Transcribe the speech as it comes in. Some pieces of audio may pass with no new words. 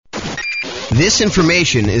This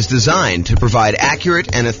information is designed to provide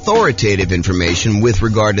accurate and authoritative information with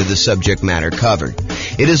regard to the subject matter covered.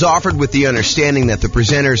 It is offered with the understanding that the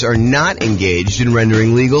presenters are not engaged in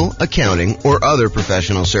rendering legal, accounting, or other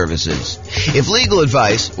professional services. If legal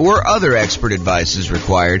advice or other expert advice is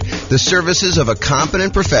required, the services of a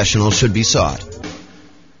competent professional should be sought.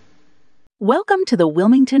 Welcome to the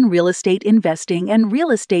Wilmington Real Estate Investing and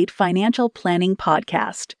Real Estate Financial Planning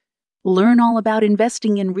Podcast. Learn all about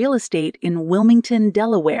investing in real estate in Wilmington,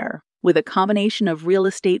 Delaware, with a combination of real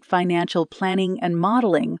estate financial planning and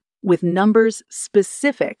modeling with numbers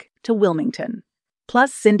specific to Wilmington,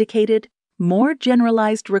 plus syndicated, more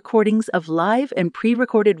generalized recordings of live and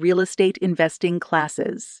pre-recorded real estate investing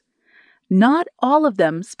classes. Not all of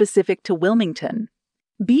them specific to Wilmington.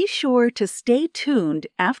 Be sure to stay tuned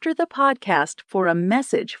after the podcast for a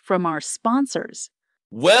message from our sponsors.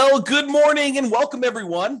 Well, good morning and welcome,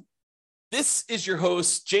 everyone. This is your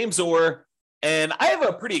host, James Orr, and I have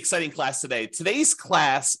a pretty exciting class today. Today's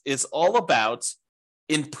class is all about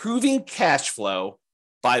improving cash flow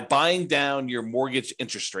by buying down your mortgage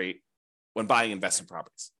interest rate when buying investment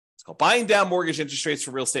properties. It's called Buying Down Mortgage Interest Rates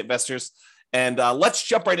for Real Estate Investors. And let's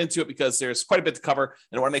jump right into it because there's quite a bit to cover,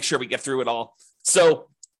 and I want to make sure we get through it all. So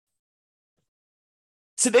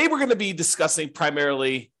today we're going to be discussing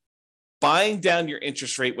primarily buying down your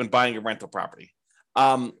interest rate when buying a rental property.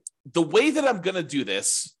 The way that I'm going to do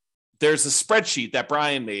this, there's a spreadsheet that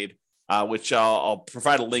Brian made, which I'll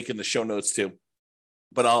provide a link in the show notes to.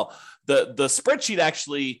 But the spreadsheet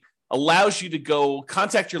actually allows you to go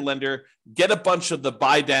contact your lender, get a bunch of the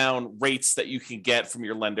buy down rates that you can get from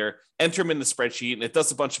your lender, enter them in the spreadsheet, and it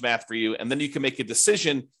does a bunch of math for you. And then you can make a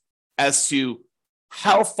decision as to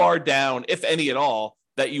how far down, if any at all,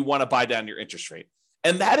 that you want to buy down your interest rate.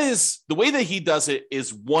 And that is the way that he does it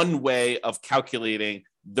is one way of calculating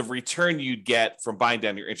the return you'd get from buying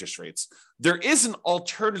down your interest rates. There is an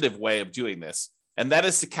alternative way of doing this, and that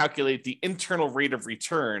is to calculate the internal rate of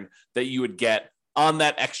return that you would get on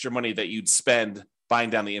that extra money that you'd spend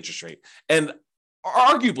buying down the interest rate. And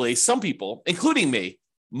arguably, some people, including me,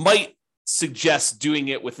 might suggest doing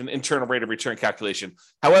it with an internal rate of return calculation.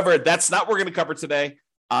 However, that's not what we're going to cover today.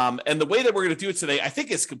 And the way that we're going to do it today, I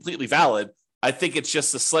think is completely valid. I think it's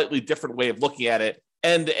just a slightly different way of looking at it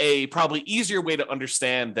and a probably easier way to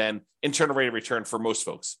understand than internal rate of return for most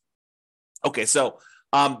folks. Okay, so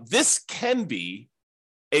this can be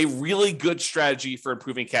a really good strategy for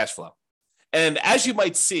improving cash flow. And as you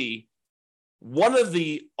might see, one of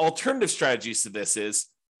the alternative strategies to this is,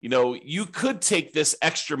 you could take this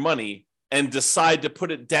extra money and decide to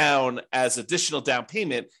put it down as additional down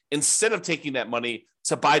payment instead of taking that money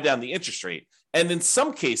to buy down the interest rate. And in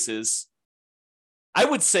some cases, I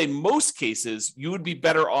would say most cases, you would be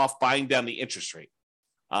better off buying down the interest rate.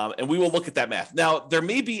 And we will look at that math. Now, there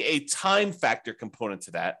may be a time factor component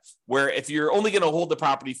to that, where if you're only going to hold the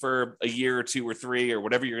property for a year or two or three or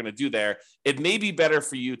whatever you're going to do there, it may be better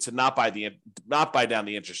for you to not buy down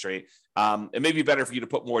the interest rate. It may be better for you to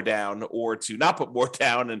put more down or to not put more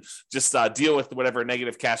down and just deal with whatever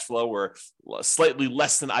negative cash flow or slightly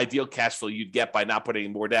less than ideal cash flow you'd get by not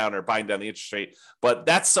putting more down or buying down the interest rate. But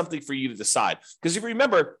that's something for you to decide. Because if you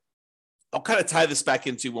remember, I'll kind of tie this back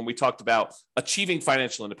into when we talked about achieving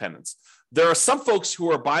financial independence. There are some folks who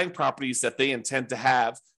are buying properties that they intend to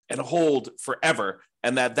have and hold forever,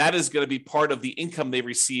 and that is going to be part of the income they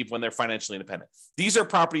receive when they're financially independent. These are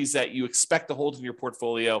properties that you expect to hold in your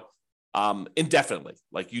portfolio indefinitely.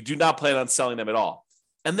 Like you do not plan on selling them at all.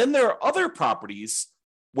 And then there are other properties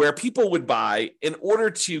where people would buy in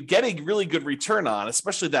order to get a really good return on,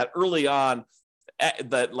 especially that early on,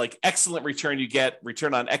 that like excellent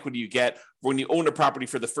return on equity you get when you own a property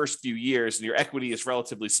for the first few years and your equity is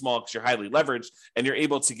relatively small because you're highly leveraged and you're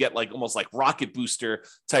able to get like almost like rocket booster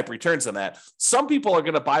type returns on that. Some people are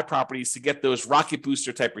going to buy properties to get those rocket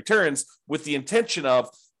booster type returns with the intention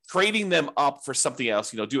of trading them up for something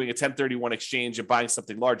else, doing a 1031 exchange and buying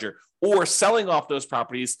something larger, or selling off those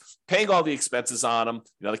properties, paying all the expenses on them,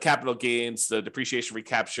 the capital gains, the depreciation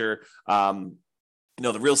recapture,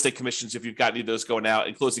 the real estate commissions, if you've got any of those going out,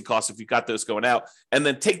 and closing costs, if you've got those going out, and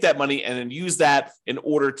then take that money and then use that in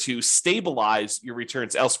order to stabilize your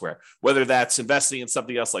returns elsewhere, whether that's investing in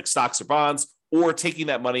something else like stocks or bonds, or taking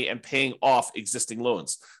that money and paying off existing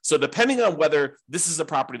loans. So depending on whether this is a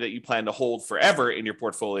property that you plan to hold forever in your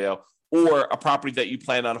portfolio, or a property that you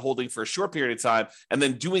plan on holding for a short period of time and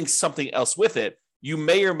then doing something else with it, you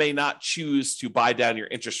may or may not choose to buy down your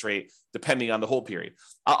interest rate depending on the hold period.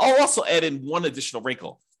 I'll also add in one additional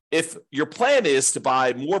wrinkle. If your plan is to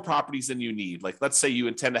buy more properties than you need, like let's say you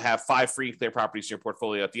intend to have 5 free and clear properties in your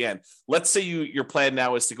portfolio at the end. Let's say your plan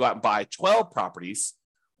now is to go out and buy 12 properties.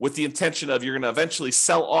 with the intention of you're going to eventually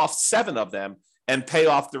sell off 7 of them and pay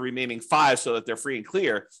off the remaining 5 so that they're free and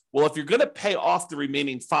clear. Well, if you're going to pay off the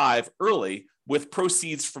remaining 5 early with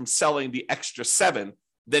proceeds from selling the extra 7,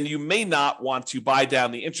 then you may not want to buy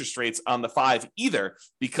down the interest rates on the 5 either,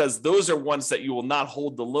 because those are ones that you will not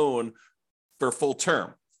hold the loan for full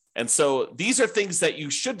term. And so these are things that you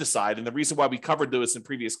should decide. And the reason why we covered those in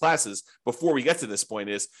previous classes before we get to this point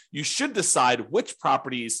is you should decide which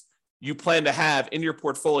properties you plan to have in your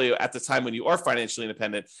portfolio at the time when you are financially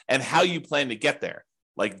independent and how you plan to get there.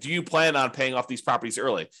 Like, do you plan on paying off these properties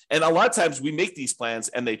early? And a lot of times we make these plans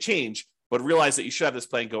and they change, but realize that you should have this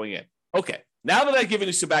plan going in. Okay, now that I've given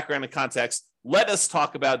you some background and context, let us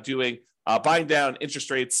talk about doing buying down interest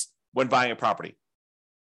rates when buying a property.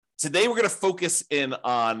 Today, we're going to focus in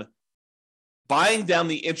on buying down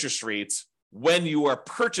the interest rates when you are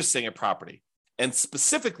purchasing a property. And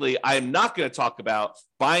specifically, I am not going to talk about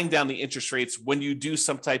buying down the interest rates when you do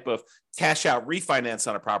some type of cash out refinance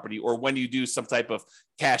on a property, or when you do some type of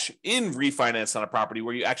cash in refinance on a property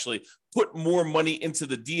where you actually put more money into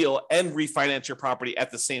the deal and refinance your property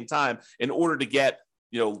at the same time in order to get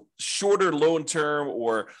shorter loan term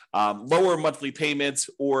or lower monthly payments,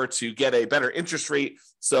 or to get a better interest rate.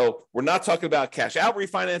 So we're not talking about cash out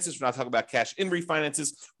refinances. We're not talking about cash in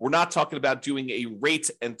refinances. We're not talking about doing a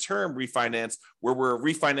rate and term refinance where we're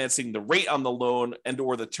refinancing the rate on the loan and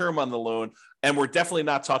or the term on the loan. And we're definitely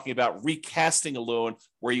not talking about recasting a loan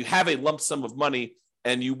where you have a lump sum of money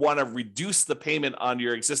and you want to reduce the payment on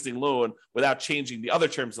your existing loan without changing the other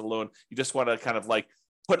terms of the loan. You just want to kind of like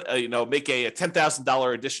make a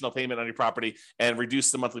 $10,000 additional payment on your property and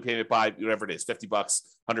reduce the monthly payment by whatever it is, $50,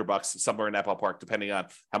 $100, somewhere in that ballpark, depending on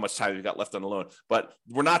how much time you've got left on the loan. But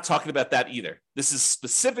we're not talking about that either. This is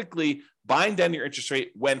specifically buying down your interest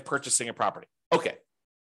rate when purchasing a property. Okay.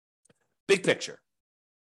 Big picture.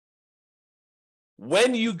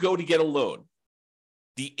 When you go to get a loan,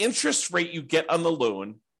 the interest rate you get on the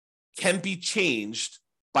loan can be changed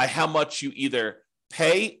by how much you either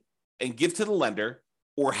pay and give to the lender,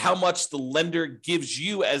 or how much the lender gives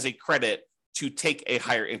you as a credit to take a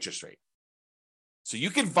higher interest rate. So you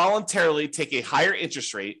can voluntarily take a higher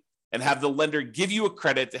interest rate and have the lender give you a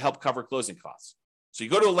credit to help cover closing costs. So you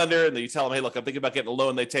go to a lender and then you tell them, hey, look, I'm thinking about getting a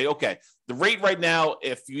loan. They tell you, okay, the rate right now,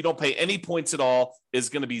 if you don't pay any points at all, is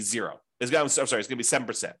going to be 0. It's going to be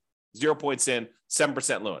 7%. 0 points in,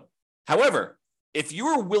 7% loan. However, if you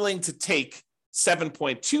are willing to take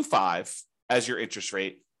 7.25 as your interest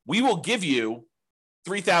rate, we will give you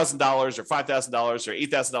 $3,000 or $5,000 or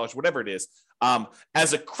 $8,000, whatever it is,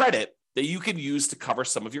 as a credit that you can use to cover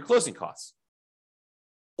some of your closing costs.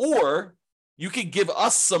 Or you can give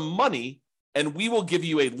us some money and we will give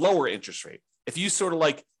you a lower interest rate. If you sort of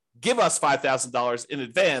like give us $5,000 in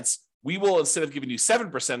advance, we will, instead of giving you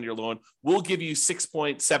 7% of your loan, we'll give you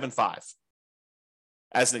 6.75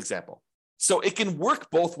 as an example. So it can work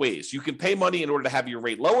both ways. You can pay money in order to have your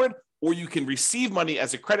rate lowered, or you can receive money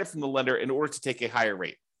as a credit from the lender in order to take a higher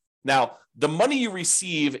rate. Now, the money you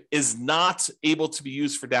receive is not able to be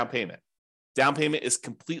used for down payment. Down payment is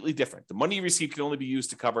completely different. The money you receive can only be used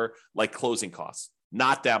to cover like closing costs,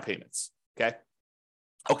 not down payments.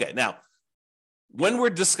 Okay. Now, when we're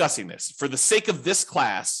discussing this, for the sake of this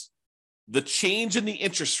class, the change in the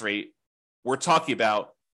interest rate we're talking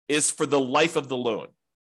about is for the life of the loan.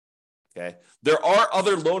 Okay. There are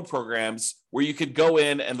other loan programs where you could go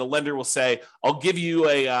in and the lender will say, I'll give you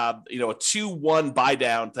a 2-1 buy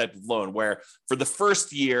down type of loan where for the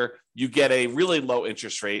first year you get a really low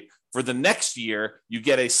interest rate. For the next year, you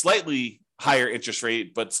get a slightly higher interest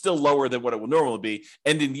rate, but still lower than what it would normally be.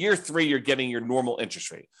 And in year 3, you're getting your normal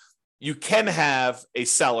interest rate. You can have a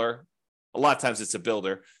seller, a lot of times it's a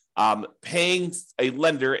builder, paying a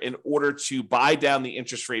lender in order to buy down the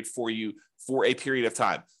interest rate for you for a period of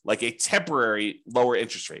time, like a temporary lower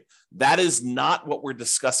interest rate. That is not what we're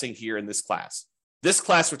discussing here in this class. This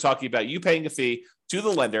class, we're talking about you paying a fee to the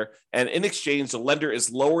lender, and in exchange, the lender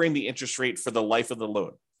is lowering the interest rate for the life of the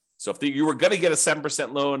loan. So if you were going to get a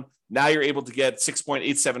 7% loan, now you're able to get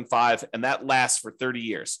 6.875, and that lasts for 30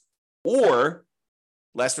 years. Or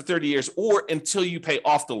until you pay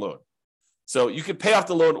off the loan. So you can pay off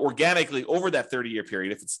the loan organically over that 30-year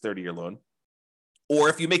period if it's a 30-year loan. Or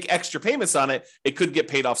if you make extra payments on it, it could get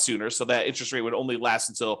paid off sooner. So that interest rate would only last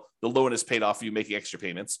until the loan is paid off for you making extra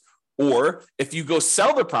payments. Or if you go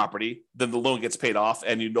sell the property, then the loan gets paid off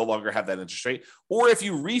and you no longer have that interest rate. Or if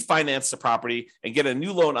you refinance the property and get a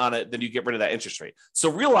new loan on it, then you get rid of that interest rate. So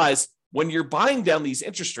realize when you're buying down these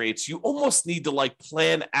interest rates, you almost need to like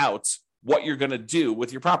plan out what you're going to do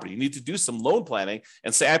with your property. You need to do some loan planning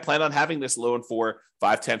and say, I plan on having this loan for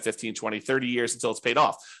 5, 10, 15, 20, 30 years until it's paid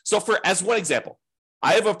off. So as one example,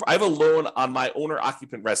 I have a loan on my owner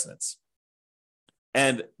occupant residence,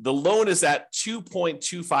 and the loan is at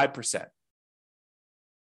 2.25%.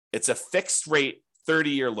 It's a fixed rate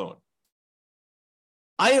 30-year loan.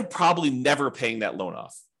 I am probably never paying that loan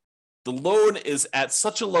off. The loan is at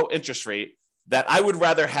such a low interest rate that I would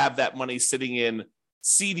rather have that money sitting in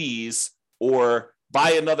CDs or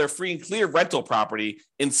buy another free and clear rental property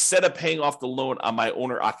instead of paying off the loan on my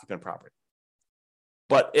owner occupant property.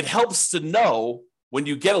 But it helps to know when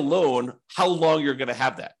you get a loan how long you're going to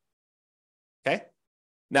have that. Okay.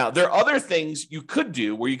 Now, there are other things you could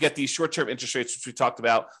do where you get these short-term interest rates, which we talked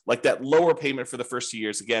about, like that lower payment for the first 2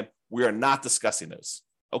 years. Again, we are not discussing those.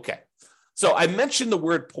 Okay. So I mentioned the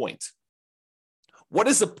word point. What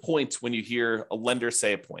is a point when you hear a lender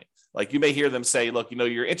say a point? Like you may hear them say, look,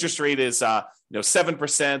 your interest rate is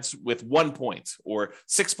 7% with 1 point, or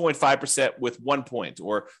 6.5% with 1 point,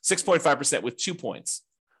 or 6.5% with 2 points.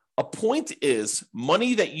 A point is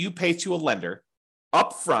money that you pay to a lender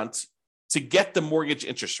upfront to get the mortgage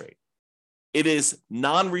interest rate. It is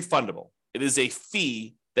non-refundable. It is a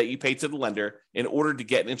fee that you pay to the lender in order to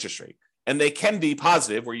get an interest rate. And they can be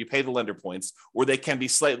positive where you pay the lender points, or they can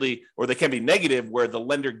be negative where the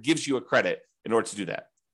lender gives you a credit in order to do that.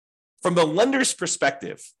 From the lender's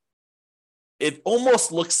perspective, it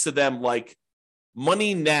almost looks to them like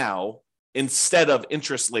money now instead of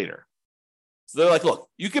interest later. So they're like, look,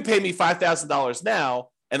 you can pay me $5,000 now,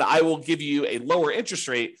 and I will give you a lower interest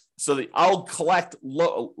rate so that I'll collect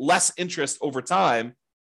less interest over time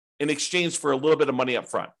in exchange for a little bit of money up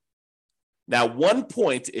front. Now, 1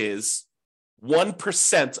 point is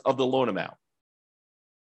 1% of the loan amount.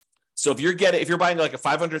 So if you're buying like a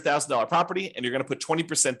 $500,000 property and you're going to put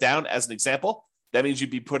 20% down as an example, that means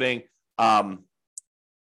you'd be putting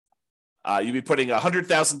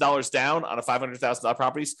 $100,000 down on a $500,000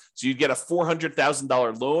 property. So you get a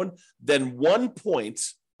 $400,000 loan. Then 1 point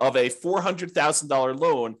of a $400,000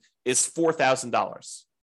 loan is $4,000.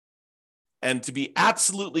 And to be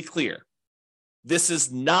absolutely clear, this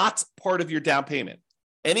is not part of your down payment.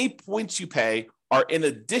 Any points you pay are in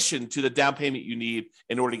addition to the down payment you need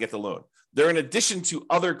in order to get the loan. They're in addition to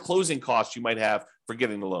other closing costs you might have for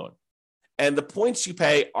getting the loan. And the points you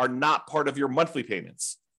pay are not part of your monthly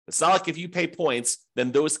payments. It's not like if you pay points,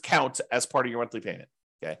 then those count as part of your monthly payment.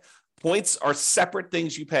 Okay. Points are separate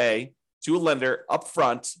things you pay to a lender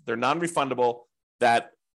upfront. They're non-refundable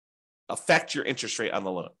that affect your interest rate on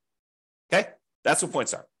the loan. Okay. That's what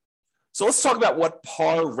points are. So let's talk about what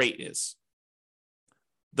par rate is.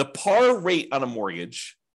 The par rate on a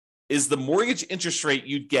mortgage is the mortgage interest rate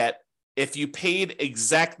you'd get if you paid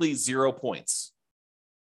exactly 0 points.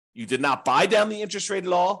 You did not buy down the interest rate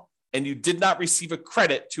at all, and you did not receive a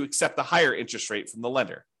credit to accept the higher interest rate from the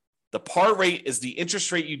lender. The par rate is the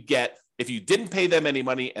interest rate you'd get if you didn't pay them any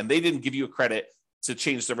money and they didn't give you a credit to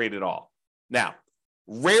change the rate at all. Now,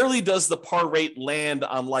 rarely does the par rate land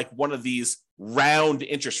on like one of these round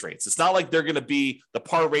interest rates. It's not like they're going to be the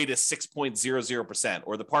par rate is 6.00%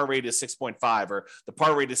 or the par rate is 6.5 or the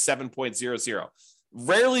par rate is 7.00.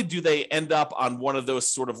 Rarely do they end up on one of those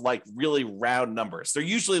sort of like really round numbers. They're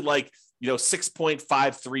usually like,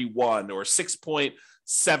 6.531 or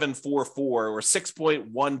 6.744 or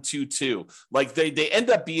 6.122. Like they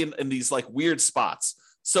end up being in these like weird spots.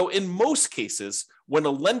 So in most cases, when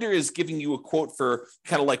a lender is giving you a quote for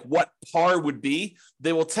kind of like what par would be,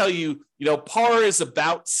 they will tell you, par is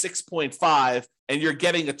about 6.5 and you're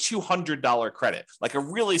getting a $200 credit, like a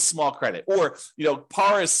really small credit. Or,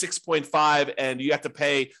 par is 6.5 and you have to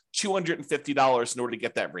pay $250 in order to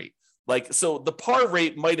get that rate. Like, so the par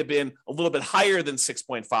rate might have been a little bit higher than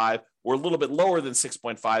 6.5 or a little bit lower than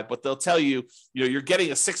 6.5, but they'll tell you, you're getting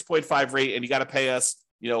a 6.5 rate and you got to pay us,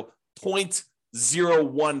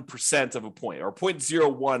 0.01% of a point or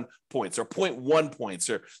 0.01 points or 0.1 points,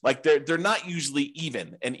 or like they're not usually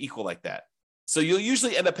even and equal like that. So you'll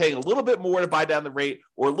usually end up paying a little bit more to buy down the rate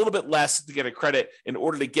or a little bit less to get a credit in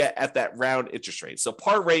order to get at that round interest rate. So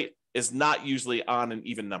par rate is not usually on an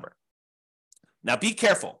even number. Now be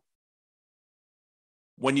careful.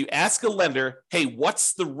 When you ask a lender, hey,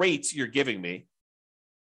 what's the rate you're giving me?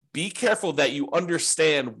 Be careful that you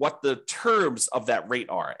understand what the terms of that rate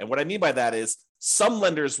are. And what I mean by that is some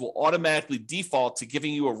lenders will automatically default to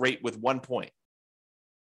giving you a rate with 1 point.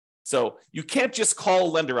 So you can't just call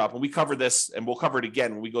a lender up, and we cover this, and we'll cover it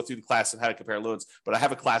again when we go through the class on how to compare loans, but I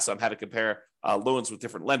have a class on how to compare loans with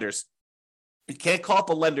different lenders. You can't call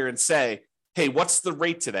up a lender and say, hey, what's the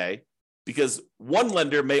rate today? Because one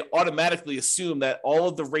lender may automatically assume that all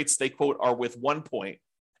of the rates they quote are with 1 point,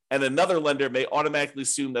 and another lender may automatically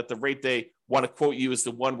assume that the rate they want to quote you is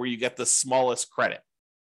the one where you get the smallest credit.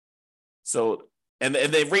 So And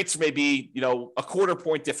the rates may be, a quarter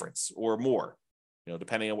point difference or more,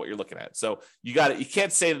 depending on what you're looking at. So you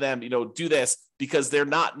can't say to them, do this, because they're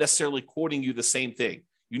not necessarily quoting you the same thing.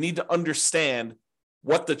 You need to understand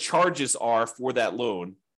what the charges are for that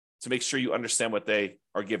loan to make sure you understand what they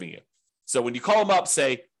are giving you. So when you call them up,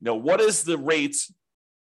 say, what is the rate?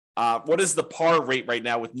 What is the par rate right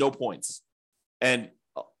now with no points? And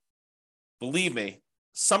believe me,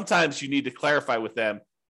 sometimes you need to clarify with them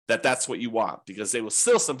that that's what you want, because they will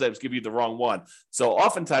still sometimes give you the wrong one. So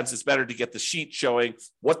oftentimes it's better to get the sheet showing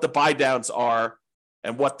what the buy downs are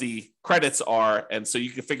and what the credits are. And so you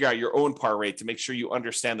can figure out your own par rate to make sure you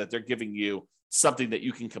understand that they're giving you something that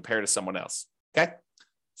you can compare to someone else. Okay.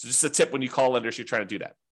 So just a tip when you call lenders, you're trying to do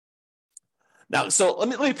that. Now, so let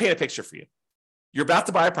me paint a picture for you. You're about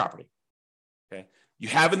to buy a property. Okay. You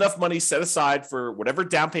have enough money set aside for whatever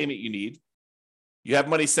down payment you need. You have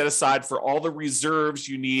money set aside for all the reserves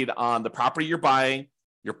you need on the property you're buying,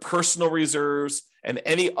 your personal reserves, and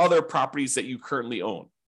any other properties that you currently own.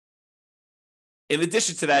 In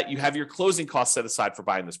addition to that, you have your closing costs set aside for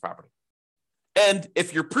buying this property. And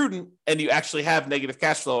if you're prudent and you actually have negative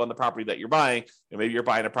cash flow on the property that you're buying, and maybe you're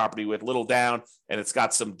buying a property with little down and it's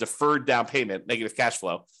got some deferred down payment, negative cash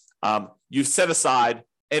flow, you've set aside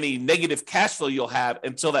any negative cash flow you'll have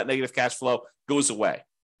until that negative cash flow goes away.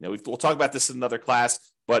 We'll talk about this in another class,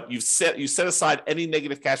 but you set aside any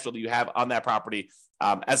negative cash flow that you have on that property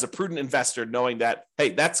as a prudent investor, knowing that, hey,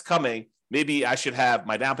 that's coming. Maybe I should have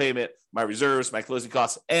my down payment, my reserves, my closing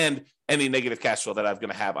costs, and any negative cash flow that I'm going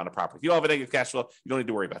to have on a property. If you don't have a negative cash flow, you don't need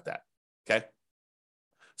to worry about that. Okay.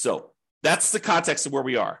 So that's the context of where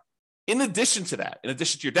we are. In addition to that, in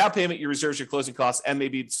addition to your down payment, your reserves, your closing costs, and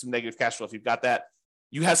maybe some negative cash flow, if you've got that,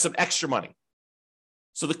 you have some extra money.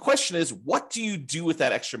 So the question is, what do you do with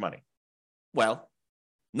that extra money? Well,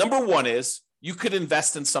 number one is you could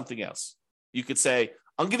invest in something else. You could say,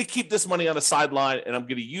 I'm going to keep this money on the sideline and I'm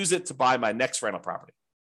going to use it to buy my next rental property,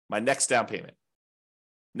 my next down payment,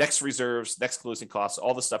 next reserves, next closing costs,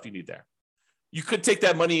 all the stuff you need there. You could take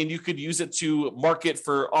that money and you could use it to market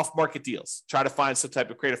for off-market deals. Try to find some type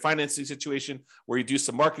of creative financing situation where you do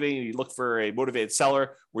some marketing and you look for a motivated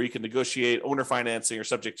seller where you can negotiate owner financing or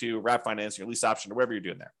subject to wrap financing or lease option or whatever you're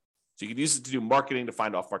doing there. So you could use it to do marketing to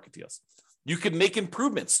find off-market deals. You could make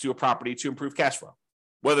improvements to a property to improve cash flow,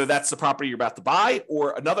 whether that's the property you're about to buy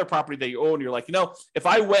or another property that you own. You're like, if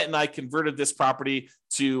I went and I converted this property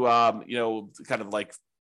to, kind of like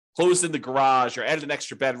closed in the garage or added an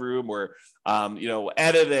extra bedroom or,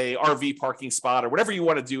 added a RV parking spot or whatever you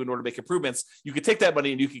want to do in order to make improvements, you could take that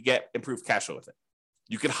money and you could get improved cash flow with it.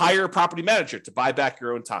 You could hire a property manager to buy back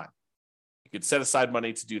your own time. You could set aside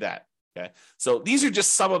money to do that. Okay. So these are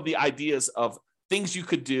just some of the ideas of things you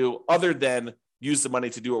could do other than use the money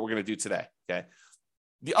to do what we're going to do today. Okay.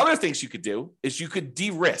 The other things you could do is you could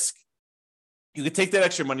de-risk. You could take that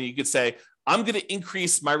extra money. You could say, I'm going to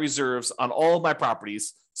increase my reserves on all of my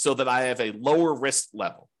properties so that I have a lower risk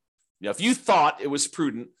level. If you thought it was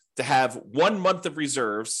prudent to have 1 month of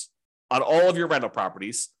reserves on all of your rental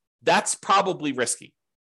properties, that's probably risky.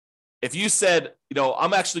 If you said,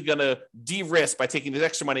 I'm actually going to de-risk by taking this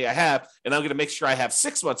extra money I have, and I'm going to make sure I have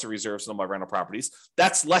 6 months of reserves on my rental properties,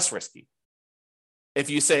 that's less risky. If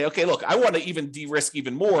you say, okay, look, I want to even de-risk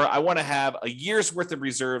even more. I want to have a year's worth of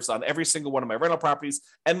reserves on every single one of my rental properties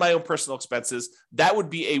and my own personal expenses. That would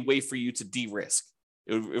be a way for you to de-risk.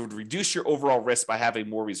 It would reduce your overall risk by having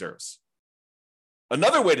more reserves.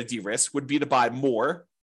 Another way to de-risk would be to buy more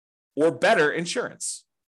or better insurance.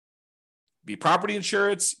 Be property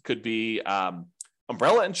insurance, could be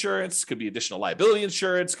umbrella insurance, could be additional liability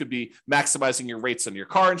insurance, could be maximizing your rates on your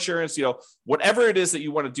car insurance, whatever it is that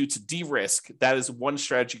you want to do to de-risk, that is one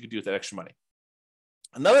strategy you could do with that extra money.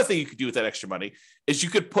 Another thing you could do with that extra money is you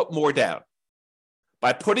could put more down.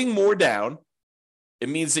 By putting more down, it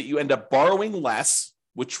means that you end up borrowing less,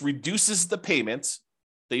 which reduces the payment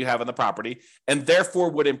that you have on the property and therefore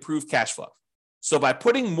would improve cash flow. So by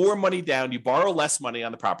putting more money down, you borrow less money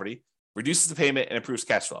on the property, reduces the payment and improves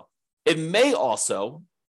cash flow. It may also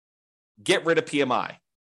get rid of PMI.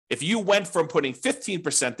 If you went from putting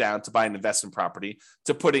 15% down to buy an investment property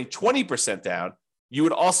to putting 20% down, you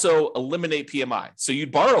would also eliminate PMI. So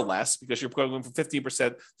you'd borrow less because you're going from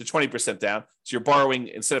 15% to 20% down. So you're borrowing,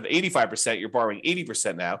 instead of 85%, you're borrowing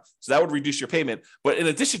 80% now. So that would reduce your payment. But in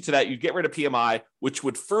addition to that, you'd get rid of PMI, which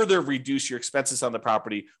would further reduce your expenses on the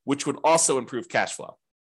property, which would also improve cash flow.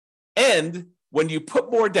 And when you put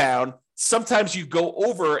more down, sometimes you go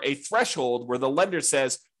over a threshold where the lender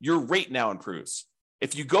says your rate now improves.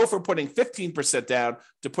 If you go from putting 15% down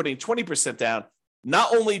to putting 20% down,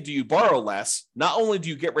 not only do you borrow less, not only do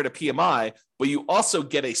you get rid of PMI, but you also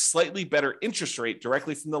get a slightly better interest rate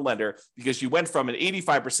directly from the lender because you went from an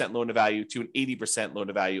 85% loan to value to an 80% loan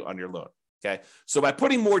to value on your loan. Okay. So by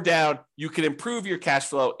putting more down, you can improve your cash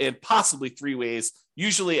flow in possibly 3 ways,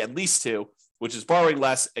 usually at least 2, which is borrowing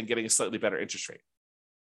less and getting a slightly better interest rate.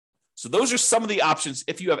 So those are some of the options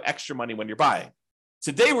if you have extra money when you're buying.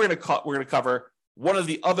 Today, we're going to cover one of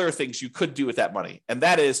the other things you could do with that money, and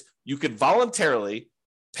that is you could voluntarily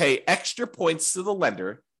pay extra points to the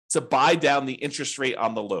lender to buy down the interest rate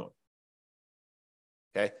on the loan.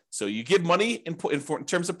 Okay, so you give money in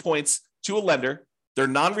terms of points to a lender. They're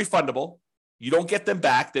non-refundable. You don't get them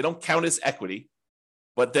back. They don't count as equity,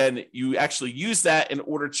 but then you actually use that in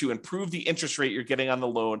order to improve the interest rate you're getting on the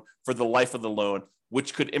loan for the life of the loan,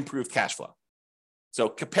 which could improve cash flow. So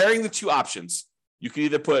comparing the two options, you can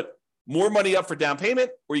either put more money up for down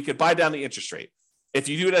payment or you could buy down the interest rate. If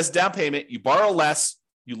you do it as down payment, you borrow less,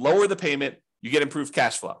 you lower the payment, you get improved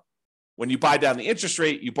cash flow. When you buy down the interest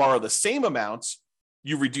rate, you borrow the same amounts,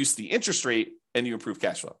 you reduce the interest rate, and you improve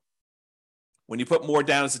cash flow. When you put more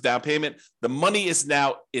down as a down payment, the money is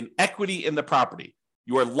now in equity in the property.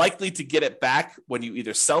 You are likely to get it back when you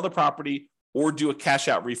either sell the property or do a cash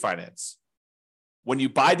out refinance. When you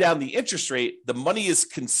buy down the interest rate, the money is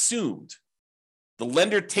consumed. The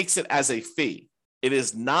lender takes it as a fee. It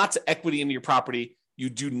is not equity in your property. You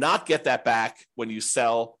do not get that back when you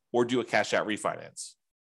sell or do a cash out refinance.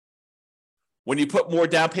 When you put more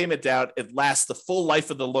down payment down, it lasts the full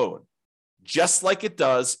life of the loan, just like it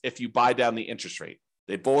does if you buy down the interest rate.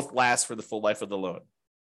 They both last for the full life of the loan.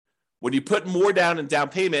 When you put more down in down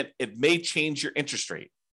payment, it may change your interest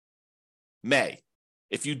rate. May.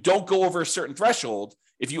 If you don't go over a certain threshold,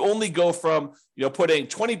 if you only go from putting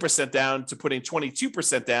 20% down to putting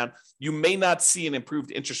 22% down, you may not see an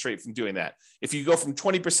improved interest rate from doing that. If you go from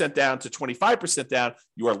 20% down to 25% down,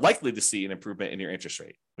 you are likely to see an improvement in your interest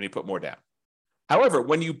rate when you put more down. However,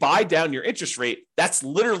 when you buy down your interest rate, that's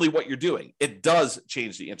literally what you're doing. It does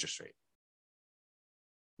change the interest rate.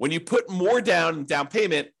 When you put more down in down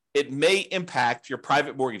payment, it may impact your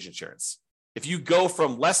private mortgage insurance. If you go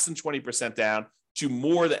from less than 20% down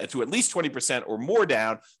to at least 20% or more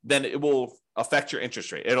down, then it will affect your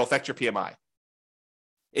interest rate. It'll affect your PMI.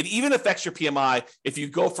 It even affects your PMI if you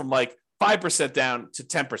go from like 5% down to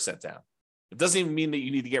 10% down. It doesn't even mean that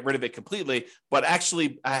you need to get rid of it completely, but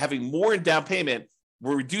actually having more in down payment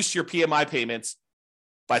will reduce your PMI payments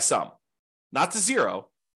by some, not to zero.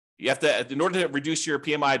 You have to, in order to reduce your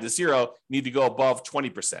PMI to zero, you need to go above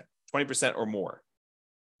 20% or more.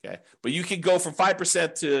 Okay, but you can go from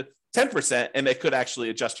 5% to 10%, and it could actually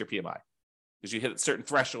adjust your PMI because you hit certain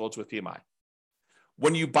thresholds with PMI.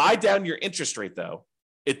 When you buy down your interest rate, though,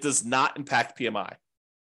 it does not impact PMI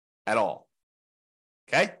at all.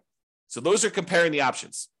 Okay, so those are comparing the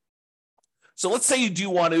options. So let's say you do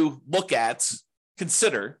want to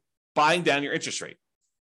consider buying down your interest rate.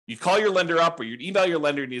 You call your lender up or you email your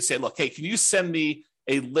lender and you say, look, hey, can you send me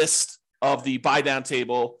a list of the buy down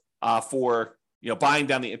table for buying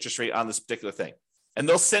down the interest rate on this particular thing? And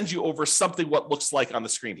they'll send you over something what looks like on the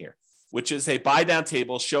screen here, which is a buy down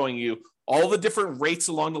table showing you all the different rates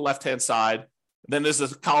along the left-hand side. Then there's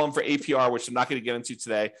a column for APR, which I'm not going to get into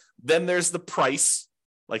today. Then there's the price,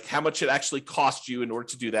 like how much it actually cost you in order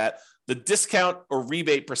to do that. The discount or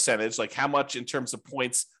rebate percentage, like how much in terms of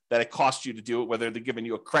points that it cost you to do it, whether they're giving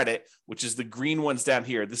you a credit, which is the green ones down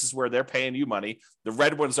here. This is where they're paying you money. The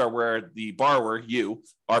red ones are where the borrower, you,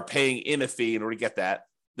 are paying in a fee in order to get that.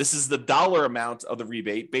 This is the dollar amount of the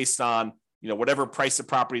rebate based on whatever price of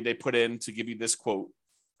property they put in to give you this quote,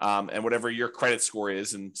 and whatever your credit score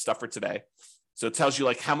is and stuff for today. So it tells you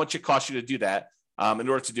like how much it costs you to do that in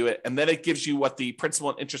order to do it. And then it gives you what the principal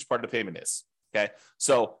and interest part of the payment is. Okay.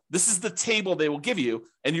 So this is the table they will give you.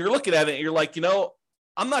 And you're looking at it and you're like,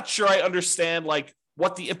 I'm not sure I understand like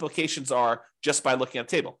what the implications are just by looking at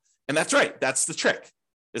the table. And that's right. That's the trick,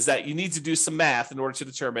 is that you need to do some math in order to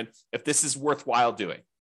determine if this is worthwhile doing.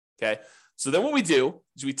 Okay. So then what we do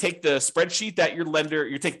is we take the spreadsheet that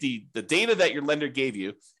you take the data that your lender gave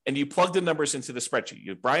you, and you plug the numbers into the spreadsheet.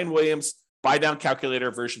 You have Brian Williams buy down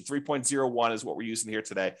calculator version 3.01 is what we're using here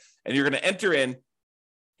today. And you're going to enter in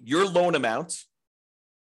your loan amount,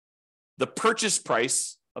 the purchase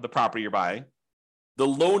price of the property you're buying, the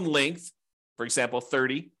loan length, for example,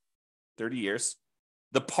 30 years,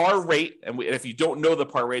 the par rate. And if you don't know the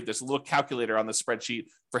par rate, there's a little calculator on the spreadsheet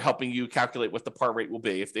for helping you calculate what the par rate will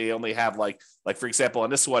be. If they only have like for example, on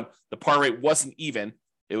this one, the par rate wasn't even.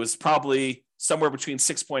 It was probably somewhere between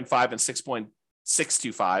 6.5 and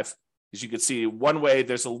 6.625. As you can see, one way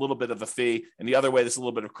there's a little bit of a fee, and the other way there's a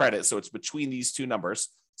little bit of credit. So it's between these two numbers.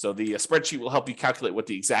 So the spreadsheet will help you calculate what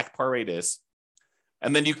the exact par rate is.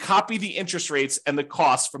 And then you copy the interest rates and the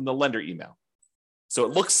costs from the lender email. So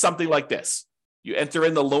it looks something like this. You enter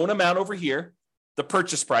in the loan amount over here, the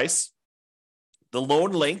purchase price, the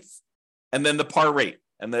loan length, and then the par rate.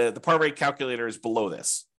 And the par rate calculator is below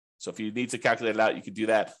this. So if you need to calculate it out, you can do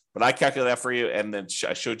that. But I calculate that for you, and then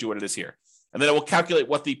I showed you what it is here. And then it will calculate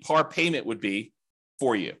what the par payment would be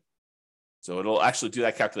for you. So it'll actually do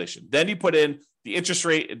that calculation. Then you put in the interest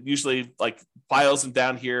rate. It usually like files them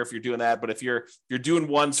down here if you're doing that. But if you're doing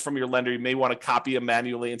ones from your lender, you may want to copy them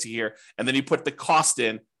manually into here. And then you put the cost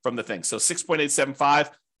in from the thing. So 6.875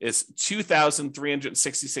 is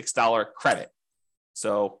 $2,366 credit.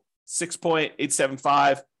 So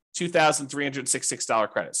 6.875, $2,366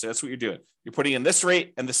 credit. So that's what you're doing. You're putting in this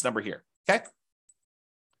rate and this number here. Okay.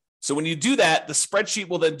 So when you do that, the spreadsheet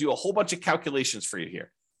will then do a whole bunch of calculations for you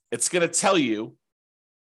here. It's going to tell you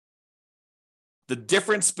the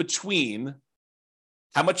difference between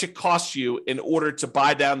how much it costs you in order to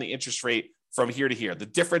buy down the interest rate from here to here, the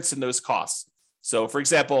difference in those costs. So for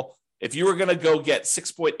example, if you were going to go get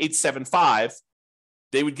 6.875,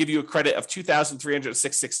 they would give you a credit of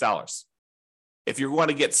 $2,366. If you want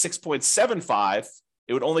to get 6.75,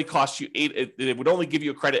 it would only cost you it would only give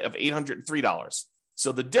you a credit of $803.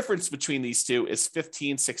 So the difference between these two is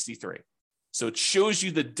 $1,563. So it shows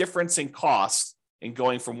you the difference in cost in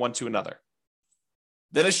going from one to another.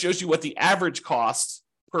 Then it shows you what the average cost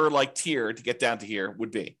per like tier to get down to here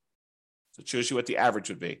would be. So it shows you what the average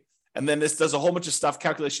would be. And then this does a whole bunch of stuff,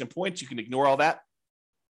 calculation of points. You can ignore all that.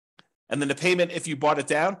 And then the payment, if you bought it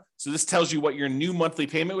down. So this tells you what your new monthly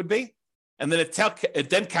payment would be. And then it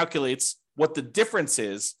then calculates what the difference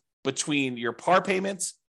is between your par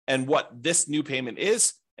payments and what this new payment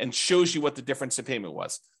is, and shows you what the difference in payment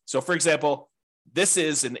was. So for example, this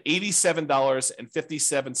is an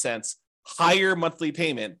 $87.57 higher monthly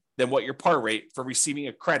payment than what your par rate for receiving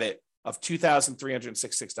a credit of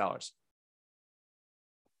 $2,366.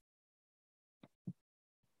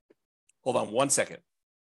 Hold on one second.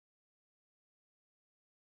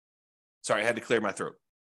 Sorry, I had to clear my throat.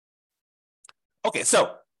 Okay,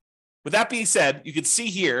 so with that being said, you can see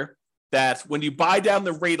here that when you buy down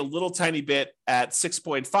the rate a little tiny bit at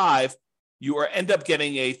 6.5, you end up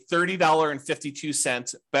getting a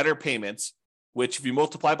 $30.52 better payment, which if you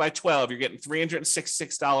multiply by 12, you're getting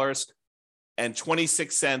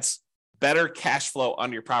 $366.26 better cash flow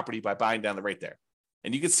on your property by buying down the rate there.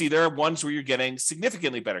 And you can see there are ones where you're getting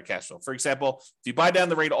significantly better cash flow. For example, if you buy down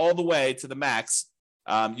the rate all the way to the max,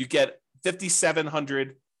 you get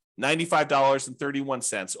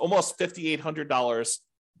 $5,795.31, almost $5,800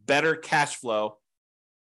 better cash flow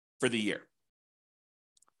for the year.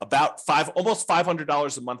 Almost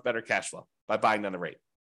 $500 a month better cash flow by buying down the rate.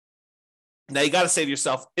 Now you got to say to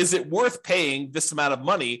yourself, is it worth paying this amount of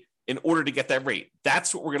money in order to get that rate?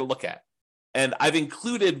 That's what we're going to look at. And I've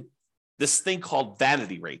included this thing called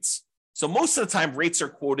vanity rates. So most of the time rates are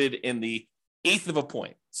quoted in the eighth of a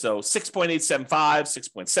point. So 6.875,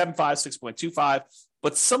 6.75, 6.25.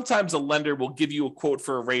 But sometimes a lender will give you a quote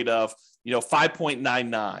for a rate of,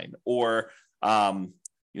 5.99 or,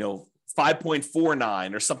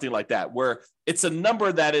 5.49 or something like that, where it's a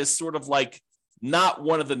number that is sort of like not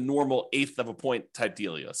one of the normal eighth of a point type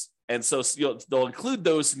deals. And so they'll include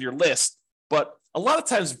those in your list, but a lot of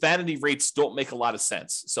times vanity rates don't make a lot of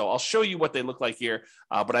sense. So I'll show you what they look like here,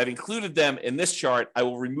 but I've included them in this chart. I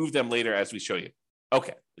will remove them later as we show you.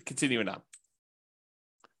 Okay, continuing on.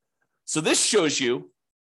 So this shows you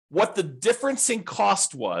what the difference in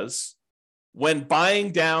cost was when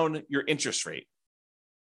buying down your interest rate.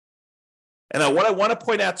 And what I want to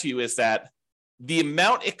point out to you is that the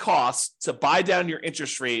amount it costs to buy down your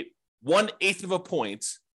interest rate 1/8 of a point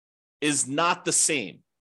is not the same.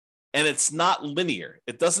 And it's not linear.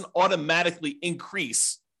 It doesn't automatically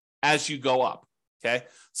increase as you go up. Okay.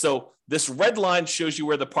 So this red line shows you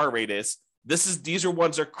where the par rate is. These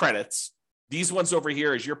ones are credits. These ones over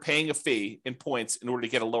here is you're paying a fee in points in order to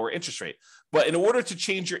get a lower interest rate. But in order to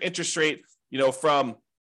change your interest rate, from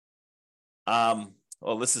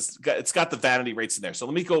it's got the vanity rates in there. So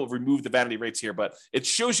let me go remove the vanity rates here, but it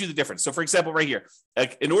shows you the difference. So for example, right here,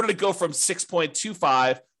 in order to go from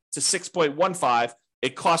 6.25 to 6.15,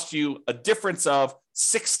 it costs you a difference of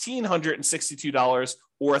 $1,662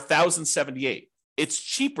 or $1,078. It's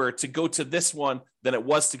cheaper to go to this one than it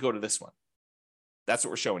was to go to this one. That's what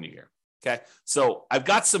we're showing you here. Okay. So I've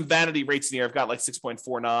got some vanity rates in here. I've got like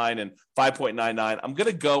 6.49 and 5.99. I'm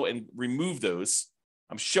going to go and remove those.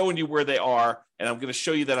 I'm showing you where they are, and I'm going to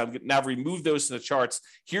show you that I'm now remove those in the charts.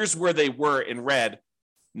 Here's where they were in red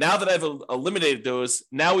Now that I've eliminated those,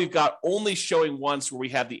 now we've got only showing ones where we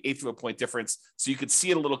have the eighth of a point difference. So you could see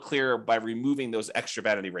it a little clearer by removing those extra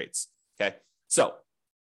vanity rates. Okay. So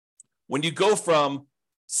when you go from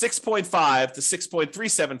 6.5 to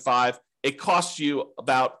 6.375, it costs you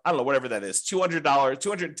about, I don't know, whatever that is, $200,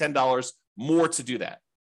 $210 more to do that.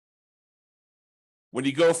 When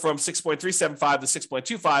you go from 6.375 to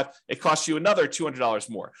 6.25, it costs you another $200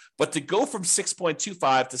 more. But to go from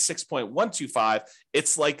 6.25 to 6.125,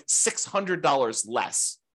 it's like $600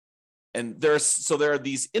 less. And there are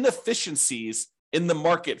these inefficiencies in the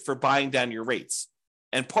market for buying down your rates.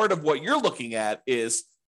 And part of what you're looking at is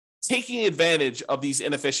taking advantage of these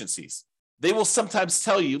inefficiencies. They will sometimes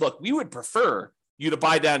tell you, look, we would prefer you to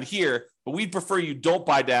buy down here, but we'd prefer you don't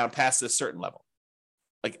buy down past this certain level.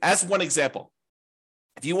 Like as one example,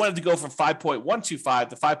 if you wanted to go from 5.125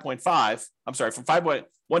 to 5.5, I'm sorry, from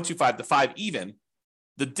 5.125 to 5 even,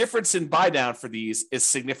 the difference in buy down for these is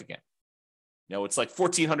significant. You know, it's like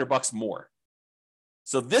 $1,400 more.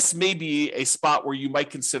 So this may be a spot where you might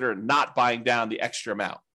consider not buying down the extra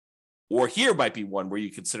amount. Or here might be one where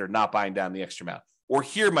you consider not buying down the extra amount. Or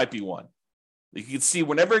here might be one. You can see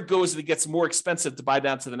whenever it goes and it gets more expensive to buy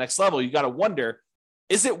down to the next level, you got to wonder,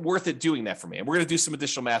 is it worth it doing that for me? And we're going to do some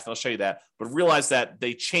additional math, and I'll show you that. But realize that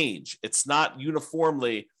they change. It's not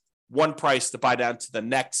uniformly one price to buy down to the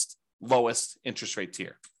next lowest interest rate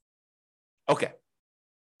tier. Okay.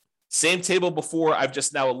 Same table before. I've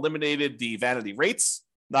just now eliminated the vanity rates.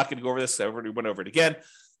 Not going to go over this. I already went over it again.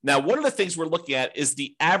 Now, one of the things we're looking at is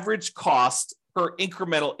the average cost per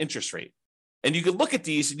incremental interest rate. And you can look at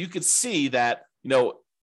these and you can see that, you know,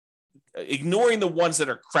 ignoring the ones that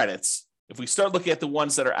are credits, if we start looking at the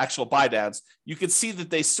ones that are actual buy downs, you can see that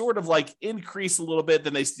they sort of like increase a little bit,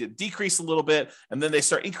 then they decrease a little bit, and then they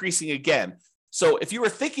start increasing again. So if you were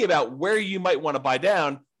thinking about where you might want to buy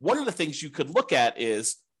down, one of the things you could look at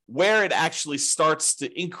is where it actually starts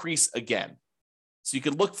to increase again. So you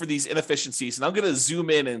can look for these inefficiencies, and I'm going to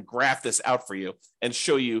zoom in and graph this out for you and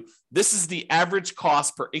show you this is the average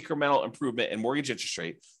cost per incremental improvement in mortgage interest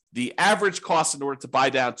rate, the average cost in order to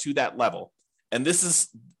buy down to that level. And this is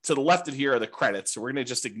to the left of here are the credits. So we're going to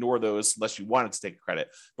just ignore those unless you wanted to take a credit,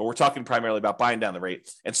 but we're talking primarily about buying down the rate.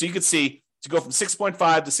 And so you can see to go from 6.5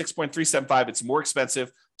 to 6.375, it's more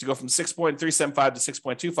expensive. To go from 6.375 to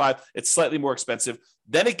 6.25, it's slightly more expensive.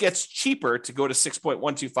 Then it gets cheaper to go to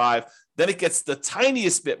 6.125. Then it gets the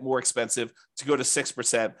tiniest bit more expensive to go to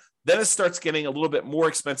 6%. Then it starts getting a little bit more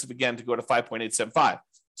expensive again to go to 5.875.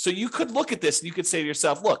 So you could look at this and you could say to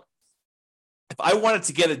yourself, look, if I wanted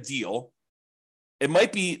to get a deal, it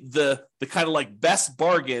might be the kind of like best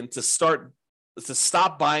bargain to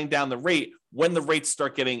stop buying down the rate when the rates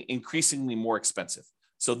start getting increasingly more expensive.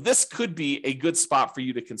 So this could be a good spot for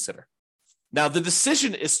you to consider. Now, the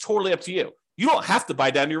decision is totally up to you. You don't have to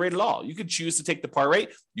buy down your rate at all. You could choose to take the par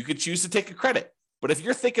rate. You could choose to take a credit. But if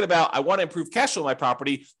you're thinking about, I want to improve cash flow on my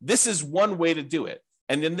property, this is one way to do it.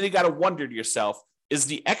 And then you got to wonder to yourself, is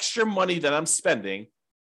the extra money that I'm spending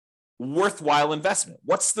worthwhile investment?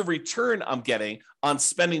 What's the return I'm getting on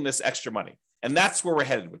spending this extra money? And that's where we're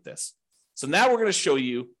headed with this. So now we're going to show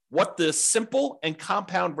you what the simple and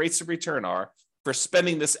compound rates of return are for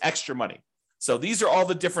spending this extra money. So these are all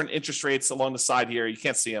the different interest rates along the side here. You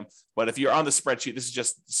can't see them, but if you're on the spreadsheet, this is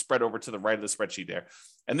just spread over to the right of the spreadsheet there.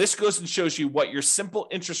 And this goes and shows you what your simple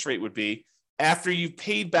interest rate would be after you've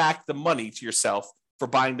paid back the money to yourself for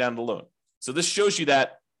buying down the loan. So this shows you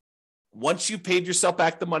that once you paid yourself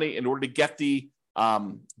back the money in order to get the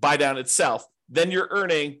buy down itself, then you're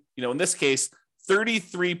earning, in this case,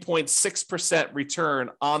 33.6% return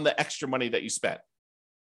on the extra money that you spent.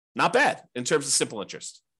 Not bad in terms of simple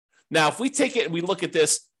interest. Now, if we take it and we look at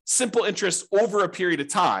this simple interest over a period of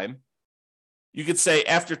time, you could say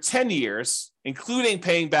after 10 years, including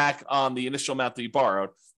paying back on the initial amount that you borrowed,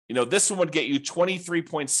 this one would get you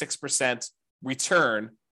 23.6% return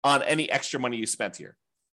on any extra money you spent here.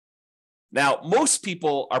 Now, most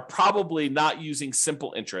people are probably not using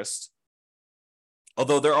simple interest,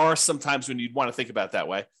 although there are some times when you'd want to think about it that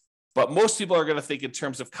way. But most people are going to think in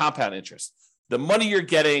terms of compound interest. The money you're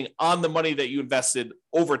getting on the money that you invested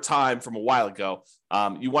over time from a while ago,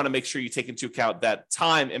 you want to make sure you take into account that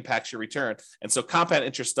time impacts your return. And so compound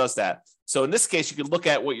interest does that. So in this case, you can look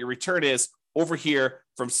at what your return is over here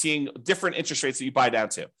from seeing different interest rates that you buy down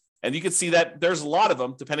to. And you can see that there's a lot of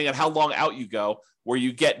them, depending on how long out you go, where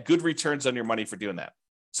you get good returns on your money for doing that.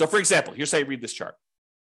 So for example, here's how you read this chart.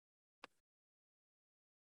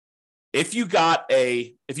 If you bought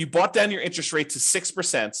down your interest rate to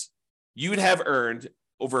 6%, you'd have earned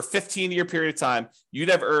over a 15-year period of time, you'd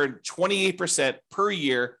have earned 28% per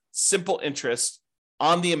year simple interest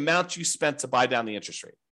on the amount you spent to buy down the interest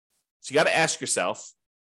rate. So you got to ask yourself,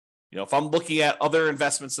 if I'm looking at other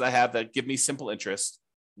investments that I have that give me simple interest,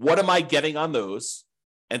 what am I getting on those?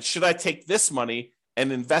 And should I take this money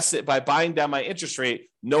and invest it by buying down my interest rate,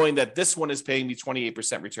 knowing that this one is paying me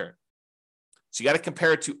 28% return? So you got to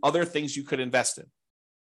compare it to other things you could invest in.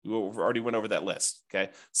 We already went over that list.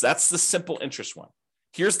 Okay. So that's the simple interest one.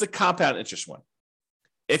 Here's the compound interest one.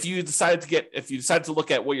 If you decide to look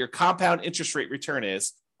at what your compound interest rate return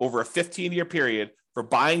is over a 15-year period for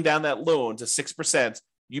buying down that loan to 6%,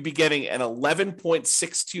 you'd be getting an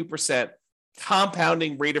 11.62%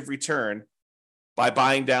 compounding rate of return by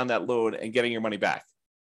buying down that loan and getting your money back.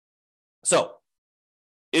 So,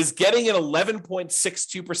 is getting an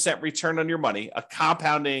 11.62% return on your money, a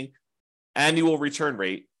compounding annual return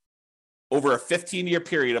rate over a 15-year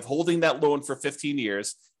period of holding that loan for 15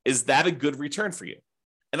 years, is that a good return for you?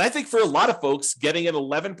 And I think for a lot of folks, getting an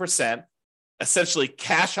 11%, essentially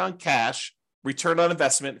cash on cash return on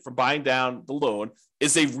investment from buying down the loan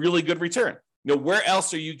is a really good return. Where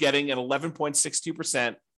else are you getting an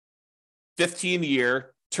 11.62%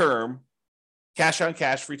 15-year term cash on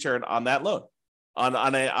cash return on that loan,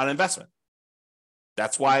 on investment?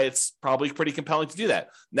 That's why it's probably pretty compelling to do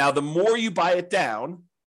that. Now, the more you buy it down,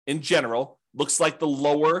 in general, looks like the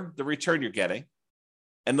lower the return you're getting,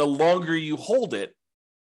 and the longer you hold it,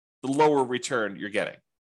 the lower return you're getting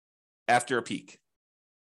after a peak.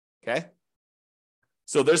 Okay?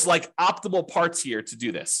 So there's like optimal parts here to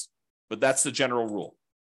do this, but that's the general rule.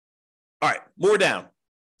 All right, more down.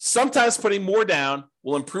 Sometimes putting more down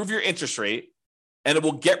will improve your interest rate, and it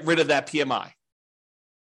will get rid of that PMI.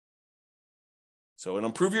 So it'll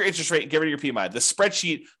improve your interest rate and get rid of your PMI. The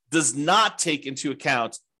spreadsheet does not take into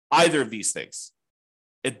account either of these things.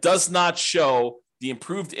 It does not show the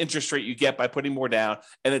improved interest rate you get by putting more down,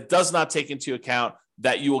 and it does not take into account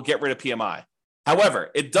that you will get rid of PMI.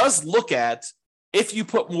 However, it does look at if you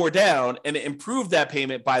put more down and improve that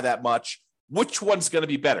payment by that much, which one's going to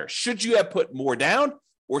be better? Should you have put more down,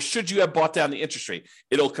 or should you have bought down the interest rate?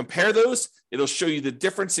 It'll compare those. It'll show you the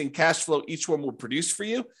difference in cash flow each one will produce for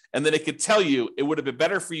you. And then it could tell you it would have been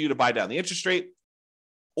better for you to buy down the interest rate,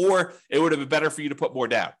 or it would have been better for you to put more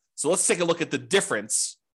down. So let's take a look at the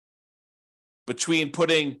difference between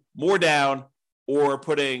putting more down or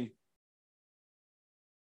buying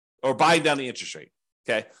down the interest rate.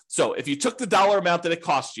 Okay. So if you took the dollar amount that it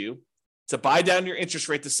cost you to buy down your interest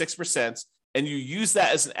rate to 6% and you use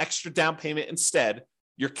that as an extra down payment instead,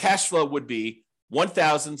 your cash flow would be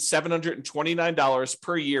 $1,729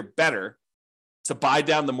 per year better to buy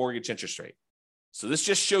down the mortgage interest rate. So this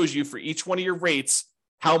just shows you for each one of your rates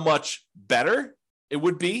how much better it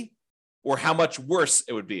would be or how much worse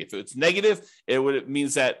it would be. If it's negative, it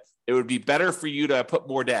means that it would be better for you to put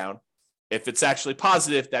more down. If it's actually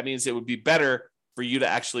positive, that means it would be better for you to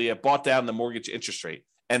actually have bought down the mortgage interest rate.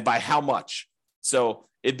 And by how much? So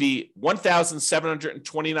it'd be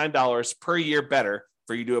 $1,729 per year better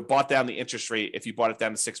for you to have bought down the interest rate if you bought it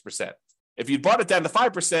down to 6%. If you bought it down to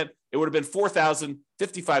 5%, it would have been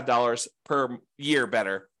 $4,055 per year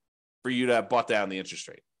better for you to have bought down the interest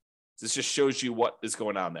rate. This just shows you what is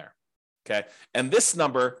going on there. Okay. And this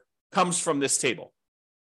number comes from this table.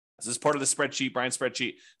 This is part of the spreadsheet, Brian's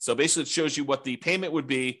spreadsheet. So basically it shows you what the payment would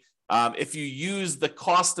be if you use the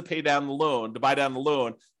cost to pay down the loan, to buy down the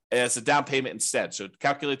loan as a down payment instead. So it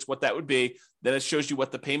calculates what that would be. Then it shows you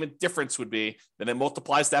what the payment difference would be. Then it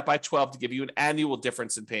multiplies that by 12 to give you an annual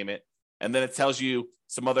difference in payment. And then it tells you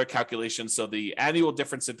some other calculations. So the annual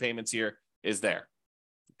difference in payments here is there.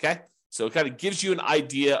 Okay. So it kind of gives you an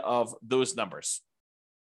idea of those numbers.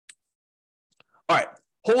 All right.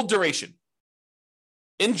 Hold duration.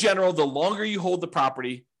 In general, the longer you hold the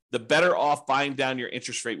property, the better off buying down your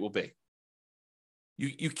interest rate will be.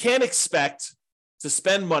 You can't expect to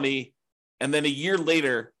spend money and then a year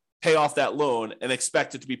later pay off that loan and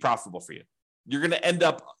expect it to be profitable for you. You're going to end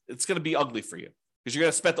up, it's going to be ugly for you because you're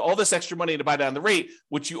going to spend all this extra money to buy down the rate,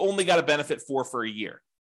 which you only got a benefit for a year.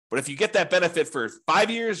 But if you get that benefit for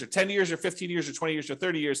 5 years or 10 years or 15 years or 20 years or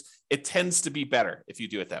 30 years, it tends to be better if you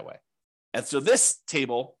do it that way. And so this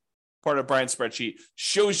table, part of Brian's spreadsheet,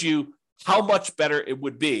 shows you how much better it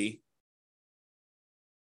would be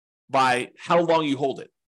by how long you hold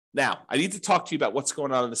it. Now, I need to talk to you about what's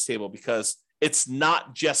going on in this table because it's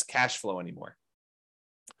not just cash flow anymore.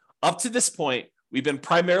 Up to this point, we've been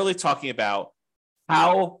primarily talking about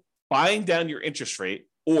how buying down your interest rate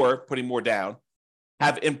or putting more down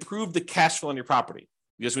have improved the cash flow on your property.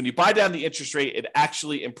 Because when you buy down the interest rate, it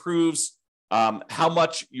actually improves how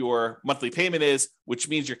much your monthly payment is, which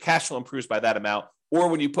means your cash flow improves by that amount. Or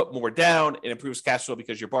when you put more down, it improves cash flow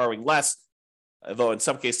because you're borrowing less, although in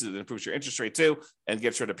some cases it improves your interest rate too and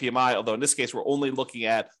gets rid of PMI. Although in this case, we're only looking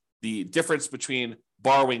at the difference between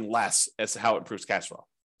borrowing less as to how it improves cash flow.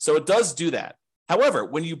 So it does do that. However,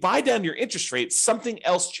 when you buy down your interest rate, something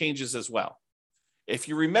else changes as well. If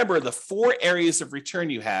you remember the 4 areas of return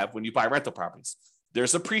you have when you buy rental properties,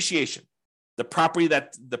 there's appreciation. The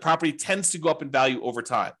property tends to go up in value over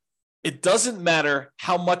time. It doesn't matter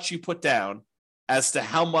how much you put down as to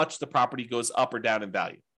how much the property goes up or down in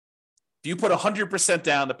value. If you put 100%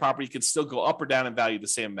 down, the property can still go up or down in value the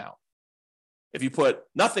same amount. If you put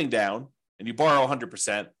nothing down and you borrow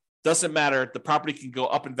 100%, doesn't matter. The property can go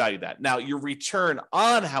up in value that. Now, your return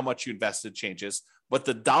on how much you invested changes, but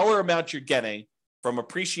the dollar amount you're getting from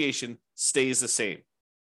appreciation stays the same.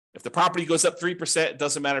 If the property goes up 3%, it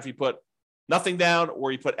doesn't matter if you put nothing down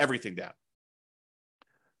or you put everything down.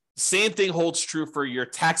 Same thing holds true for your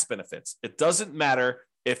tax benefits. It doesn't matter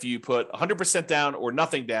if you put 100% down or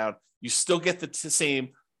nothing down, you still get the same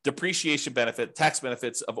depreciation benefit, tax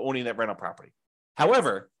benefits of owning that rental property.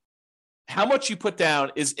 However, how much you put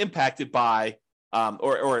down is impacted by,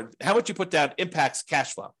 or how much you put down impacts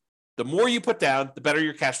cash flow. The more you put down, the better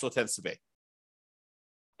your cash flow tends to be.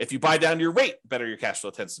 If you buy down your rate, the better your cash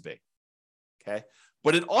flow tends to be. Okay.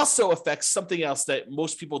 But it also affects something else that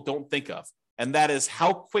most people don't think of, and that is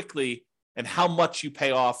how quickly and how much you pay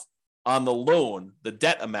off on the loan, the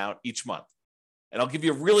debt amount each month. And I'll give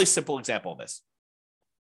you a really simple example of this.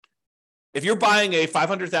 If you're buying a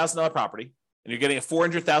 $500,000 property and you're getting a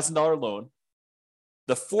 $400,000 loan,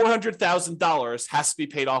 the $400,000 has to be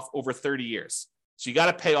paid off over 30 years. So you got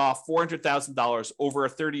to pay off $400,000 over a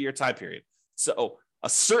 30-year time period. So a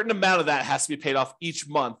certain amount of that has to be paid off each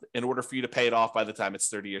month in order for you to pay it off by the time it's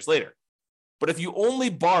 30 years later. But if you only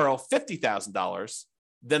borrow $50,000,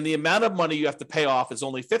 then the amount of money you have to pay off is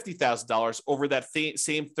only $50,000 over that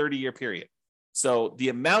same 30-year period. So the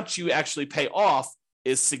amount you actually pay off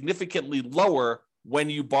is significantly lower when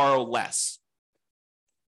you borrow less.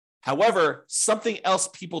 However, something else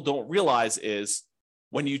people don't realize is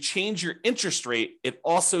when you change your interest rate, it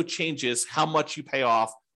also changes how much you pay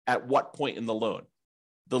off at what point in the loan.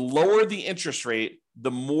 The lower the interest rate,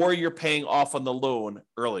 the more you're paying off on the loan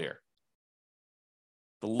earlier.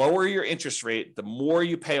 The lower your interest rate, the more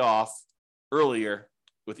you pay off earlier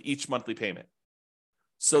with each monthly payment.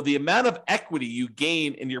 So the amount of equity you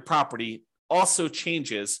gain in your property also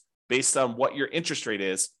changes based on what your interest rate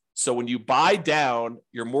is. So when you buy down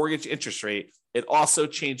your mortgage interest rate, it also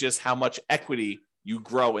changes how much equity you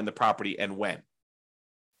grow in the property and when.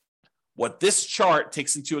 What this chart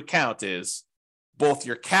takes into account is both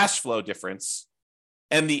your cash flow difference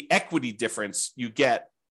and the equity difference you get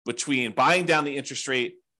between buying down the interest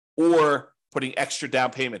rate or putting extra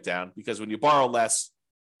down payment down, because when you borrow less,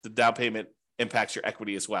 the down payment impacts your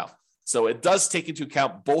equity as well. So it does take into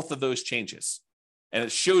account both of those changes, and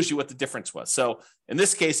it shows you what the difference was. So in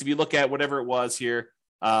this case, if you look at whatever it was here,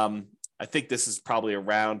 I think this is probably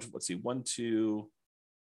around, 1, 2,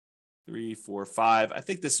 3, 4, 5. I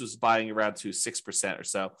think this was buying around to 6% or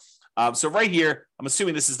so. So right here, I'm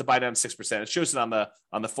assuming this is the buy down 6%. It shows it on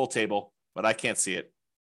the full table, but I can't see it.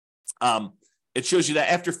 It shows you that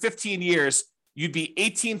after 15 years, you'd be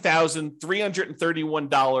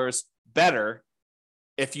 $18,331 better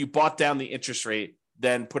if you bought down the interest rate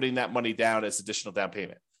than putting that money down as additional down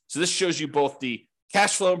payment. So this shows you both the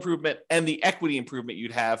cash flow improvement and the equity improvement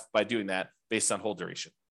you'd have by doing that based on hold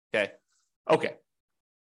duration. Okay.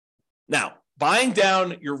 Now, buying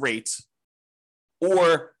down your rate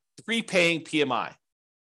or prepaying PMI.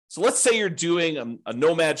 So let's say you're doing a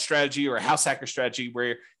nomad strategy or a house hacker strategy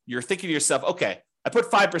where you're thinking to yourself, okay, I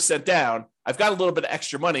put 5% down. I've got a little bit of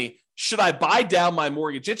extra money. Should I buy down my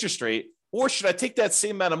mortgage interest rate, or should I take that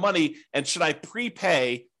same amount of money and should I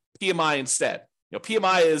prepay PMI instead?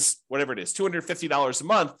 PMI is whatever it is, $250 a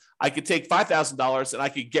month. I could take $5,000 and I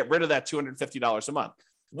could get rid of that $250 a month.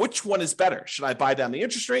 Which one is better? Should I buy down the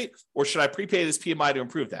interest rate or should I prepay this PMI to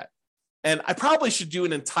improve that? And I probably should do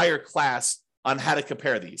an entire class on how to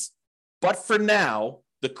compare these. But for now,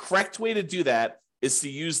 the correct way to do that is to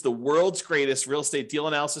use the world's greatest real estate deal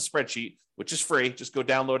analysis spreadsheet, which is free. Just go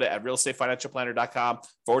download it at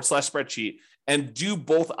realestatefinancialplanner.com/spreadsheet and do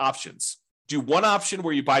both options. Do one option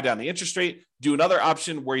where you buy down the interest rate, do another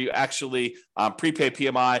option where you actually prepay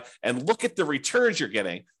PMI, and look at the returns you're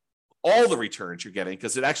getting, all the returns you're getting,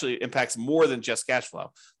 because it actually impacts more than just cash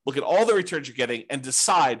flow. Look at all the returns you're getting and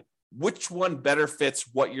decide which one better fits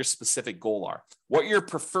what your specific goal are, what your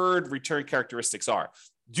preferred return characteristics are.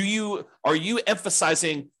 Are you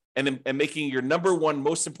emphasizing and making your number one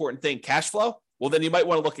most important thing cash flow? Well, then you might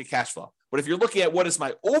want to look at cash flow. But if you're looking at what is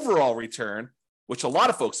my overall return, which a lot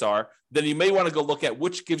of folks are, then you may want to go look at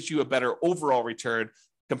which gives you a better overall return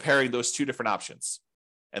comparing those two different options.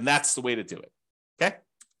 And that's the way to do it. Okay.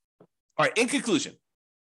 All right, in conclusion,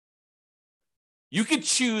 you can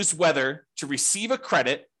choose whether to receive a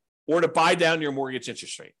credit or to buy down your mortgage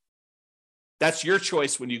interest rate. That's your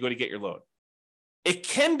choice when you go to get your loan. It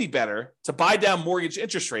can be better to buy down mortgage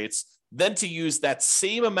interest rates than to use that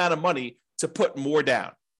same amount of money to put more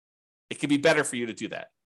down. It can be better for you to do that.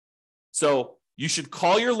 So you should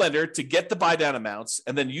call your lender to get the buy down amounts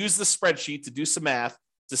and then use the spreadsheet to do some math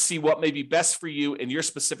to see what may be best for you in your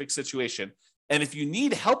specific situation. And if you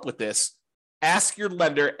need help with this, ask your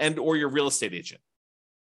lender and or your real estate agent.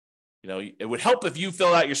 You know, it would help if you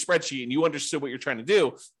fill out your spreadsheet and you understood what you're trying to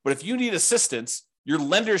do. But if you need assistance, your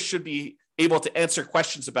lender should be able to answer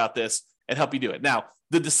questions about this and help you do it. Now,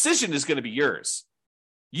 the decision is going to be yours.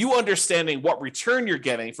 You understanding what return you're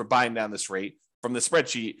getting for buying down this rate from the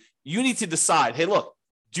spreadsheet, you need to decide, hey, look,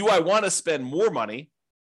 do I want to spend more money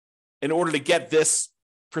in order to get this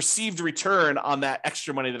perceived return on that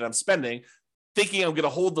extra money that I'm spending, thinking I'm going to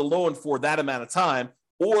hold the loan for that amount of time,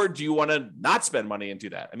 or do you want to not spend money and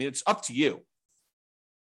do that? I mean, it's up to you.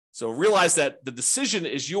 So realize that the decision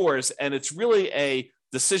is yours, and it's really a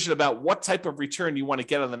decision about what type of return you want to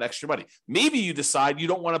get on that extra money. Maybe you decide you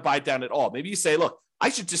don't want to buy down at all. Maybe you say, look, I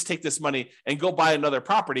should just take this money and go buy another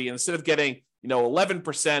property. And instead of getting,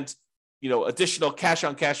 11%, additional cash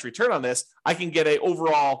on cash return on this, I can get a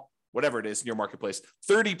overall, whatever it is in your marketplace,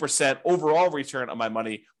 30% overall return on my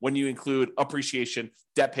money when you include appreciation,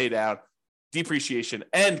 debt pay down, depreciation,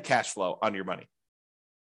 and cash flow on your money.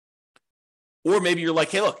 Or maybe you're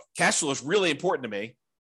like, hey, look, cash flow is really important to me.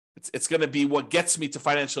 It's going to be what gets me to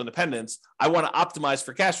financial independence. I want to optimize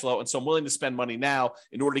for cash flow. And so I'm willing to spend money now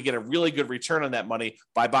in order to get a really good return on that money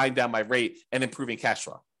by buying down my rate and improving cash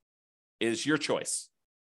flow. It is your choice.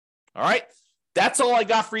 All right. That's all I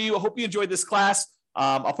got for you. I hope you enjoyed this class.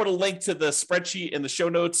 I'll put a link to the spreadsheet in the show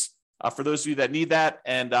notes for those of you that need that.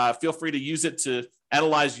 And feel free to use it to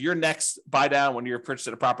analyze your next buy down when you're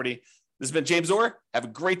purchasing a property. This has been James Orr. Have a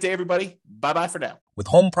great day, everybody. Bye-bye for now. With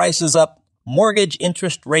home prices up, mortgage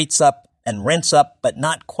interest rates up, and rents up, but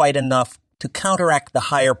not quite enough to counteract the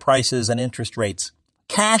higher prices and interest rates,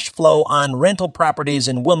 cash flow on rental properties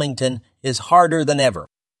in Wilmington is harder than ever.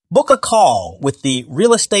 Book a call with the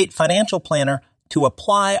Real Estate Financial Planner to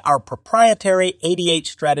apply our proprietary 88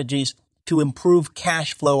 strategies to improve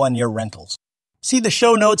cash flow on your rentals. See the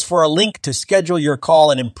show notes for a link to schedule your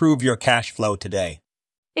call and improve your cash flow today.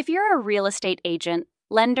 If you're a real estate agent,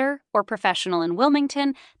 lender, or professional in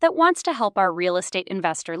Wilmington that wants to help our real estate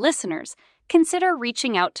investor listeners, consider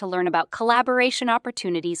reaching out to learn about collaboration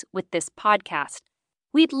opportunities with this podcast.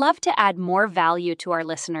 We'd love to add more value to our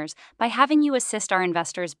listeners by having you assist our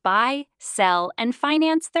investors buy, sell, and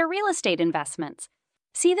finance their real estate investments.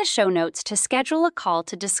 See the show notes to schedule a call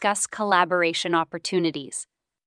to discuss collaboration opportunities.